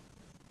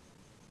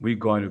 We're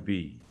going to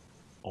be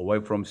away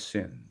from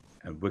sin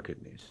and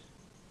wickedness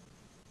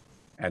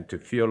and to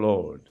fear,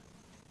 Lord,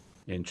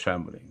 in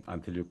trembling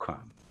until you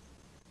come.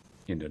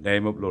 In the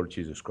name of Lord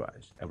Jesus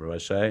Christ. Everyone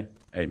say,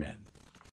 amen.